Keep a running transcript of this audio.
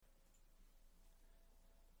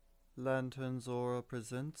Lantern's Aura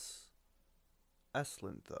presents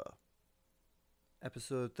Aslintha,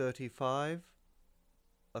 Episode 35,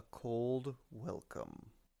 A Cold Welcome.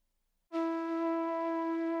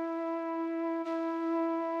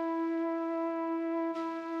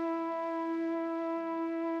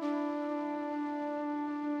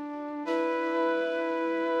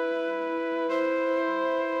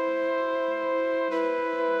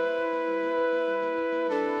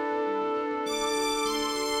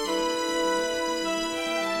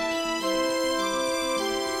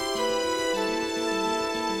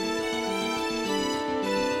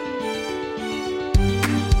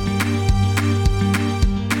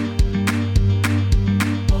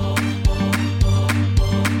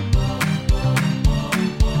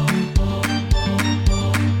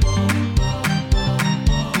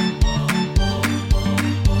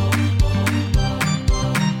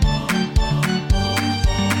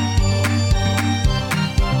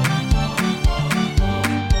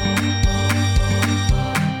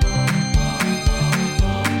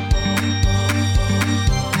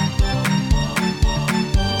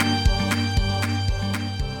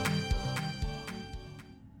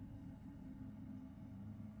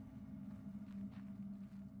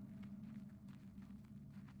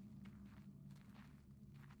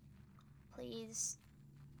 Please,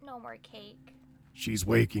 no more cake. She's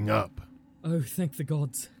waking up. Oh, thank the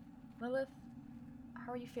gods. Lilith,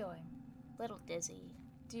 how are you feeling? Little dizzy.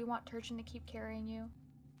 Do you want Terjan to keep carrying you?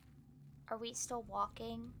 Are we still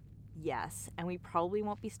walking? Yes, and we probably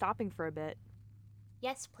won't be stopping for a bit.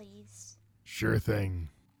 Yes, please. Sure thing.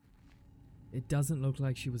 It doesn't look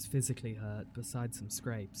like she was physically hurt, besides some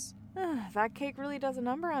scrapes. That cake really does a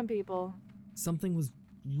number on people. Something was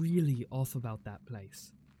really off about that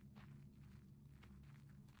place.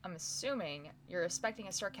 I'm assuming you're expecting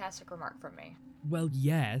a sarcastic remark from me. Well,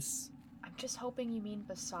 yes. I'm just hoping you mean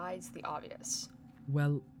besides the obvious.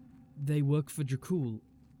 Well, they work for Dracul.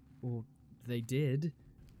 Or they did.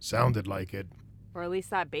 Sounded like it. Or at least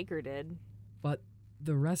that baker did. But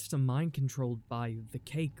the rest are mind-controlled by the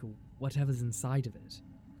cake or whatever's inside of it.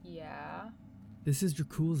 Yeah? This is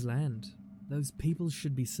Dracul's land. Those people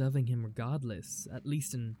should be serving him regardless, at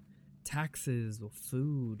least in taxes or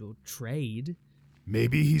food or trade.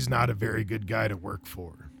 Maybe he's not a very good guy to work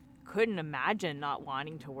for. Couldn't imagine not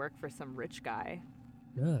wanting to work for some rich guy.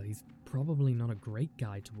 Yeah, he's probably not a great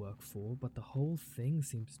guy to work for, but the whole thing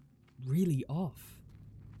seems really off.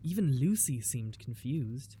 Even Lucy seemed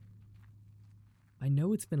confused. I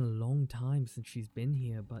know it's been a long time since she's been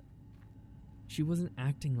here, but she wasn't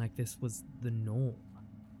acting like this was the norm.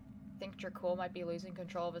 Think Dracul might be losing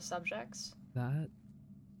control of his subjects? That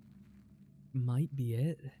might be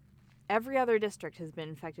it. Every other district has been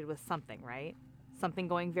infected with something, right? Something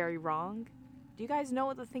going very wrong? Do you guys know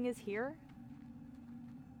what the thing is here?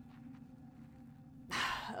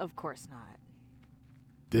 Of course not.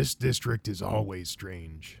 This district is always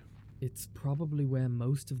strange. It's probably where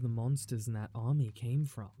most of the monsters in that army came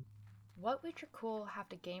from. What would Dracul have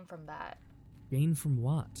to gain from that? Gain from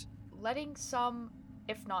what? Letting some,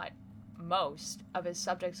 if not most, of his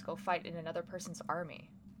subjects go fight in another person's army.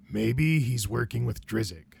 Maybe he's working with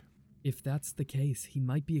Drizzt. If that's the case, he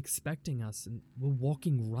might be expecting us and we're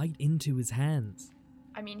walking right into his hands.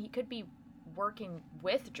 I mean, he could be working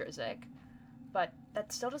with Drizzt, but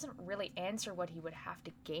that still doesn't really answer what he would have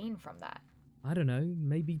to gain from that. I don't know,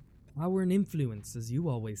 maybe power and influence, as you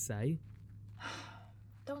always say.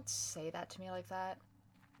 Don't say that to me like that.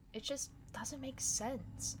 It just doesn't make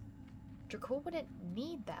sense. Dracul wouldn't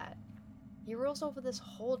need that. He rules over this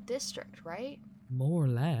whole district, right? More or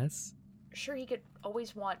less. Sure, he could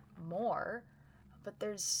always want more, but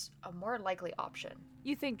there's a more likely option.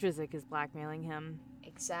 You think Drizzt is blackmailing him?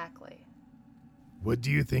 Exactly. What do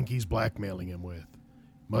you think he's blackmailing him with?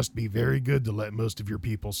 Must be very good to let most of your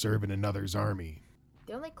people serve in another's army.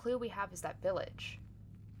 The only clue we have is that village.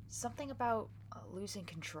 Something about losing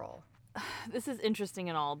control. This is interesting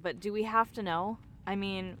and all, but do we have to know? I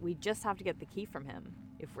mean, we just have to get the key from him.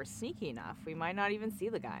 If we're sneaky enough, we might not even see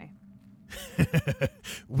the guy.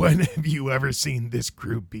 When have you ever seen this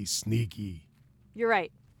group be sneaky? You're right.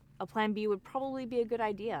 A plan B would probably be a good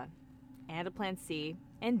idea. And a plan C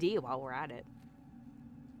and D while we're at it.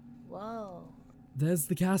 Whoa. There's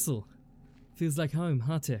the castle. Feels like home,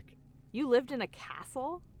 huh, Tick? You lived in a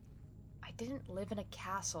castle? I didn't live in a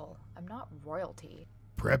castle. I'm not royalty.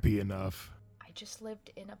 Preppy enough. I just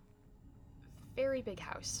lived in a very big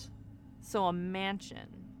house. So a mansion.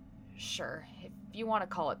 Sure, if you want to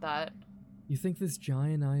call it that. You think this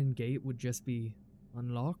giant iron gate would just be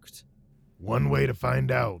unlocked? One way to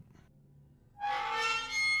find out.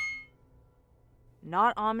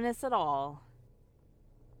 Not ominous at all.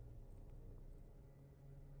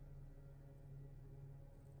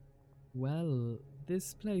 Well,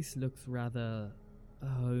 this place looks rather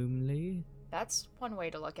homely. That's one way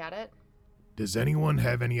to look at it. Does anyone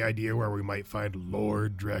have any idea where we might find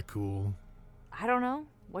Lord Dracul? I don't know.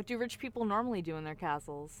 What do rich people normally do in their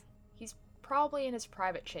castles? He's probably in his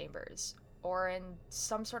private chambers, or in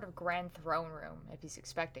some sort of grand throne room if he's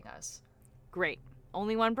expecting us. Great.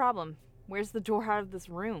 Only one problem. Where's the door out of this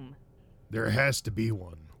room? There has to be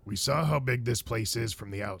one. We saw how big this place is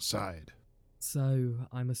from the outside. So,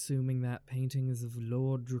 I'm assuming that painting is of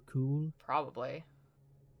Lord Dracul? Probably.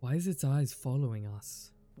 Why is its eyes following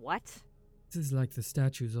us? What? This is like the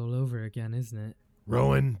statues all over again, isn't it?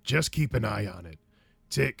 Rowen, just keep an eye on it.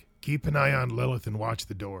 Tick, keep an eye on Lilith and watch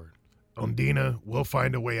the door. Ondina, we'll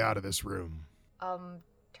find a way out of this room.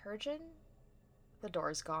 Terjan? The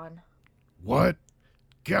door's gone. What?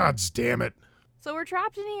 Gods damn it. So we're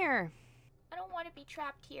trapped in here. I don't want to be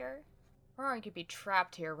trapped here. Rowen could be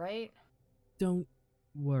trapped here, right? Don't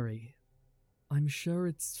worry. I'm sure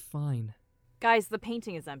it's fine. Guys, the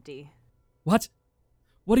painting is empty. What?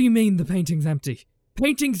 What do you mean the painting's empty?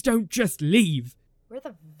 Paintings don't just leave! Where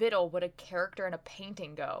the viddle would a character in a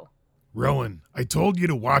painting go? Rowen, I told you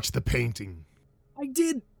to watch the painting. I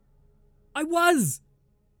did! I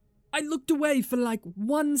looked away for like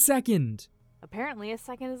 1 second. Apparently, a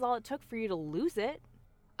second is all it took for you to lose it.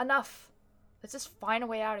 Enough! Let's just find a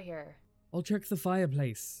way out of here. I'll check the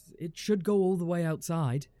fireplace. It should go all the way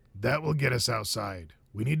outside. That will get us outside.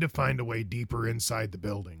 We need to find a way deeper inside the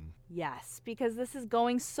building. Yes, because this is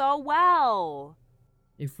going so well.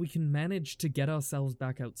 If we can manage to get ourselves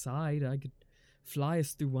back outside, I could fly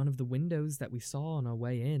us through one of the windows that we saw on our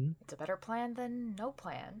way in. It's a better plan than no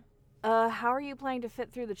plan. How are you planning to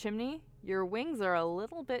fit through the chimney? Your wings are a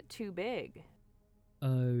little bit too big.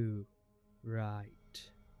 Oh, right.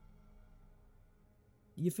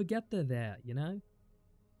 You forget they're there, you know?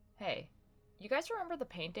 Hey, you guys remember the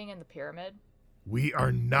painting in the pyramid? We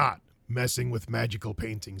are not messing with magical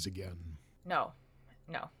paintings again. No,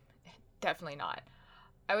 definitely not.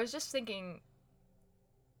 I was just thinking,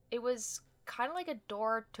 it was kind of like a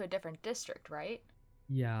door to a different district, right?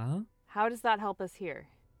 Yeah? How does that help us here?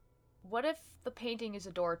 What if the painting is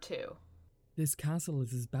a door too? This castle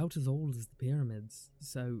is about as old as the pyramids,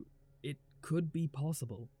 so it could be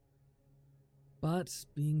possible. But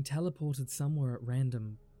being teleported somewhere at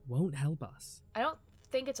random won't help us. I don't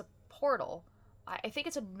think it's a portal. I think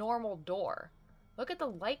it's a normal door. Look at the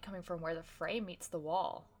light coming from where the frame meets the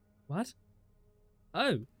wall. What?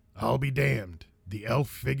 Oh. I'll be damned. The elf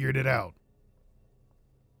figured it out.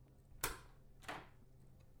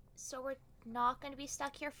 So we're not going to be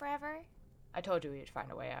stuck here forever? I told you we'd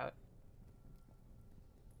find a way out.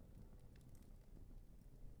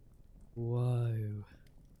 Whoa.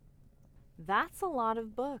 That's a lot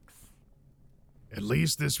of books. At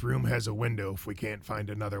least this room has a window if we can't find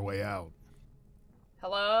another way out.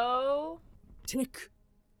 Hello? Tick,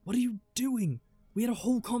 what are you doing? We had a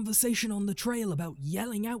whole conversation on the trail about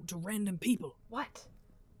yelling out to random people. What?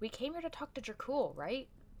 We came here to talk to Dracul, right?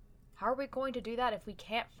 How are we going to do that if we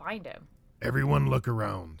can't find him? Everyone look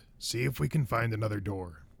around. See if we can find another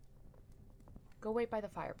door. Go wait by the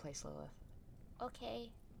fireplace, Lilith. Okay.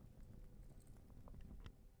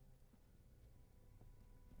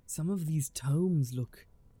 Some of these tomes look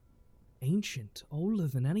ancient, older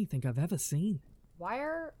than anything I've ever seen. Why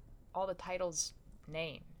are all the titles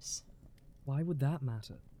names? Why would that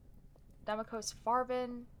matter? Demikos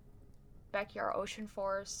Farben, Backyar Ocean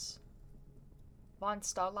Force, Von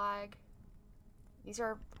Stalag. These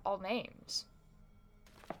are all names.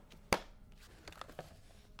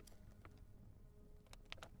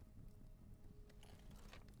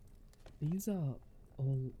 These are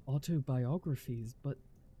all autobiographies, but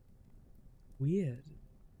weird.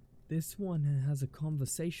 This one has a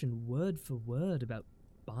conversation word for word about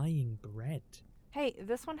buying bread. Hey,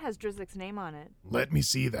 this one has Drizic's name on it. Let me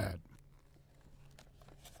see that.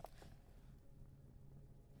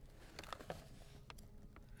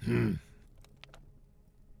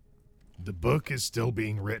 The book is still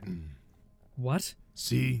being written. What?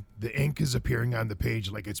 See, the ink is appearing on the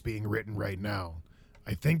page like it's being written right now.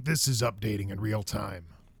 I think this is updating in real time.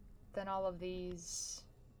 Then all of these...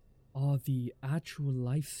 Are the actual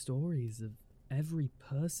life stories of every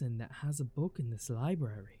person that has a book in this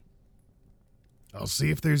library. I'll see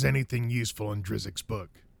if there's anything useful in Drizic's book.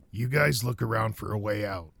 You guys look around for a way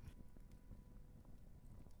out.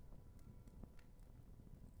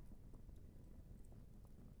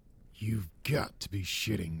 You've got to be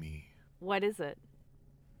shitting me. What is it?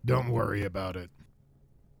 Don't worry about it.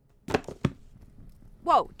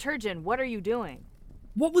 Whoa, Terjan, what are you doing?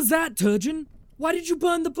 What was that, Terjan? Why did you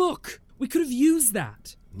burn the book? We could have used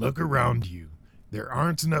that. Look around you. There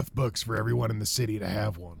aren't enough books for everyone in the city to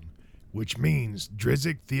have one, which means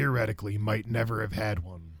Drizzt theoretically might never have had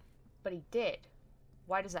one. But he did.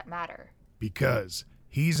 Why does that matter? Because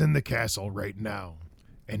he's in the castle right now,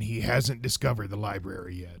 and he hasn't discovered the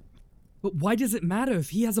library yet. But why does it matter if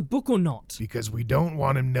he has a book or not? Because we don't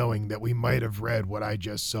want him knowing that we might have read what I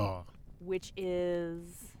just saw. Which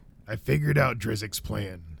is... I figured out Drizzt's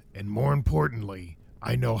plan, and more importantly,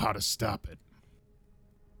 I know how to stop it.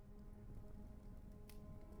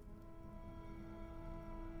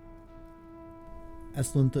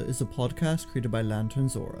 Aslintha is a podcast created by Lantern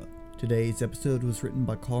Zora. Today's episode was written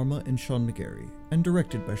by Karma and Sean McGarry, and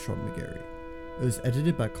directed by Sean McGarry. It was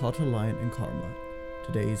edited by Carter Lyon and Karma.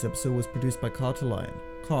 Today's episode was produced by Carter Lyon,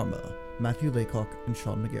 Karma, Matthew Laycock, and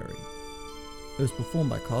Sean McGarry. It was performed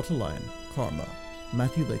by Carter Lyon, Karma,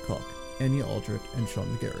 Matthew Laycock, Anya, Alldritt, and Sean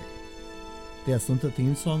McGarry. The Aslintha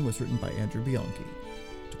theme song was written by Andrew Bianchi.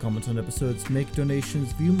 To comment on episodes, make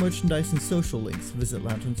donations, view merchandise, and social links, visit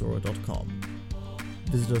lanternzora.com.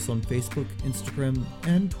 Visit us on Facebook, Instagram,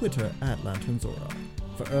 and Twitter at LanternZora.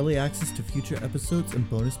 For early access to future episodes and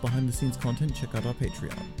bonus behind-the-scenes content, check out our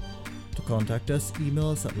Patreon. To contact us, email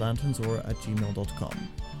us at lanternzora@gmail.com.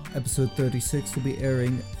 Episode 36 will be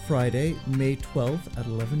airing Friday, May 12th at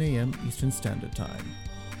 11 a.m. Eastern Standard Time.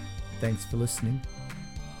 Thanks for listening.